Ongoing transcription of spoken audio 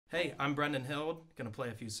Hey, I'm Brendan Hild. Gonna play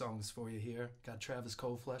a few songs for you here. Got Travis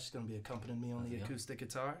Coldflesh gonna be accompanying me on the acoustic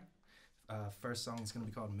guitar. First song is gonna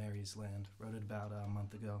be called Mary's Land. Wrote it about a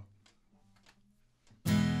month ago.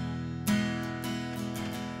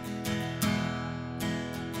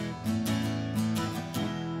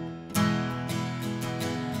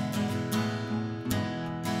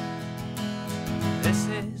 This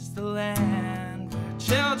is the land where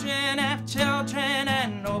children have children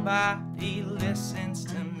and nobody listens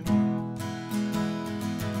to me.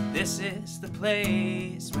 This is the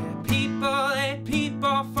place where people hate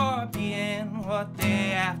people for being what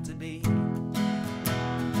they have to be.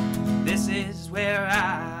 This is where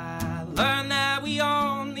I learned that we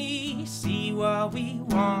only see what we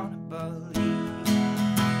want to believe.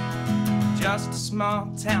 Just a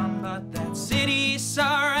small town, but that city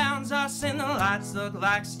surrounds us and the lights look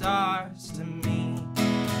like stars to me.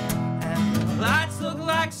 And the lights look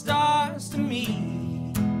like stars to me.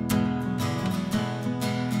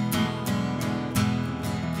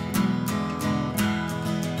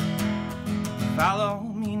 Follow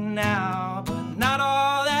me now, but not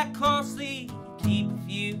all that closely. Keep a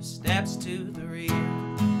few steps to the rear.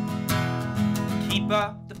 Keep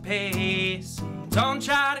up the pace, don't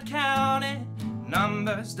try to count it.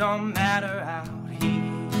 Numbers don't matter out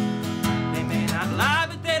here. They may not lie,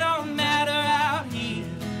 but they don't matter out here.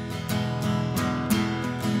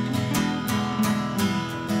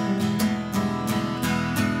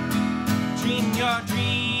 Dream your dreams,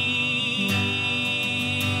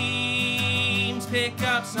 pick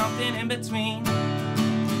up something in between.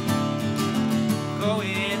 Go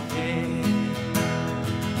with it,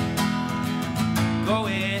 go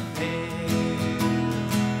with it.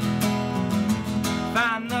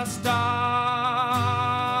 Find the star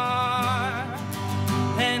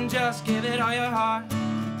and just give it all your heart.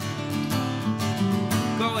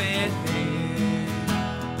 Go with it,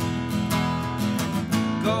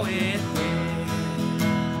 go with it.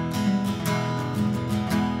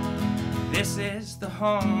 This is the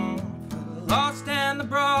home for the lost and the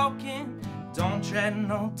broken. Don't tread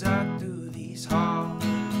no dirt through these halls.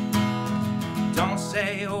 Don't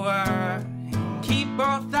say a word. Keep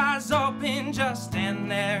both eyes open, just stand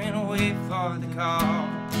there and wait for the call.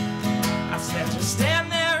 I said just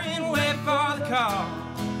stand there and wait for the call.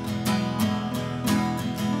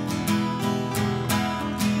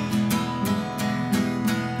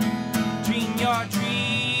 Dream your dreams,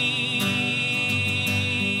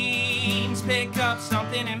 pick up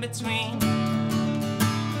something in between.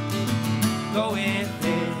 Go with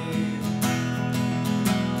it,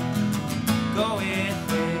 go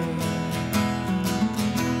with it.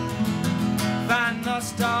 Find the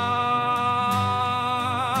star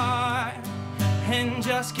and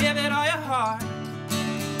just give it all your heart.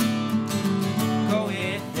 Go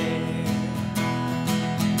with it,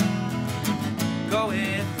 go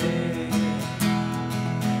with it,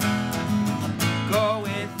 go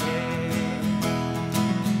with it,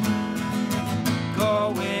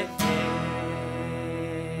 go with it.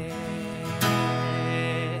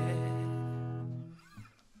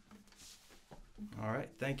 All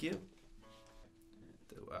right, thank you.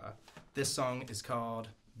 This song is called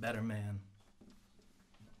Better Man.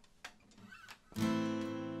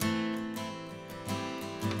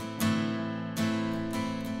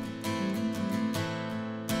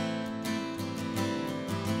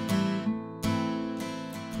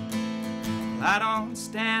 I don't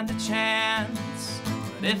stand a chance,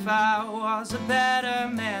 but if I was a better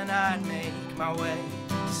man, I'd make my way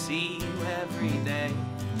to see you every day.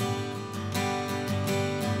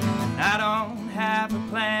 I don't have a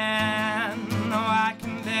plan, no, I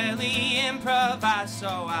can barely improvise, so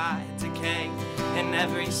I decay in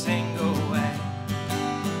every single way.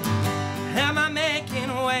 Am I making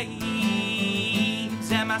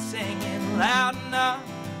waves? Am I singing loud enough?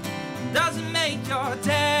 Does it make your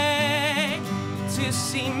day to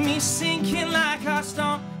see me sinking like a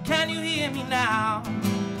stone? Can you hear me now?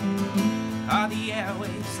 Are the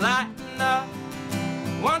airwaves lighting up?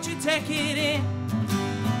 Won't you take it in?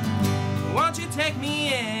 Won't you take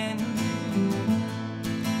me in?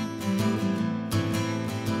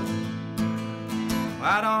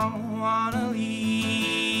 I don't want to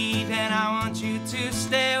leave, and I want you to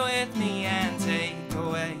stay with me and take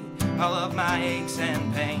away all of my aches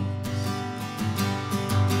and pains.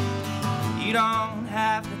 You don't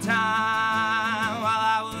have the time, while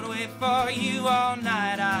I would wait for you all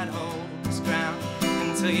night. I'd hold this ground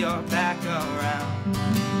until you're back around.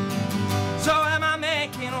 So am I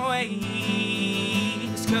making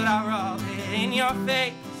waves? Could I rub it in your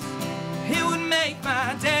face? It would make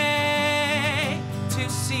my day to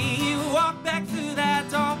see you walk back through that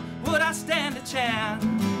door. Would I stand a chance?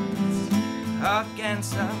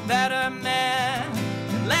 against a better man.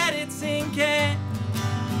 And let it sink in,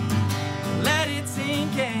 let it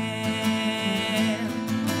sink in.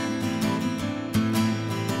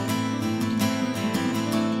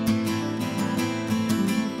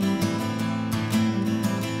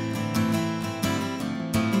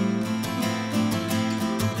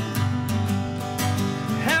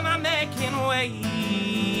 Am I making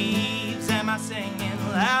waves? Am I singing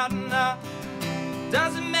loud enough?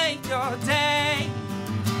 Does it make your day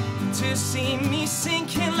to see me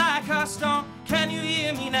sinking like a stone? Can you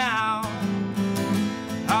hear me now?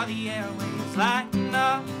 Are the airwaves lighting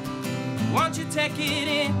up? Won't you take it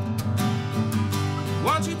in?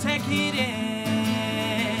 Won't you take it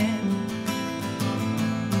in?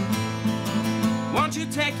 Won't you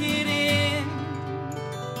take it in?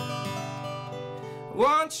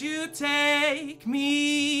 Won't you take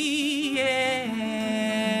me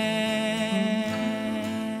in?